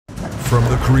from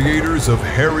the creators of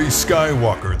Harry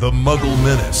Skywalker, the Muggle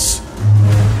Menace.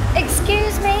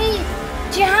 Excuse me?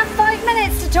 Do you have 5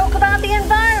 minutes to talk about the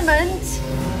environment?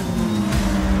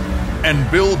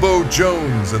 And Bilbo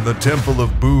Jones and the Temple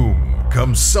of Boom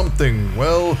comes something,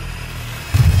 well,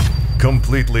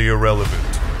 completely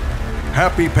irrelevant.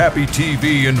 Happy Papi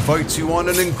TV invites you on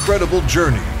an incredible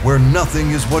journey where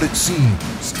nothing is what it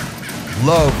seems.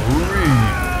 Love really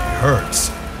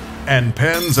hurts. And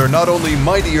pens are not only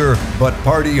mightier, but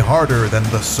party harder than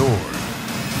the sword.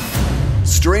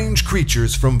 Strange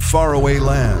creatures from faraway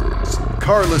lands,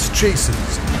 carless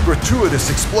chases, gratuitous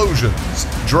explosions,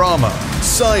 drama,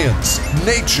 science,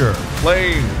 nature,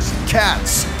 planes,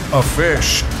 cats, a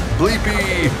fish,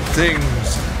 bleepy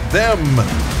things, them,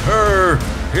 her,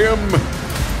 him,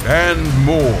 and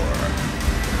more.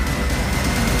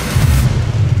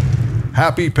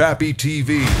 Happy Papi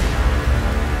TV.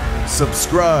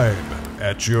 Subscribe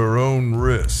at your own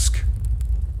risk.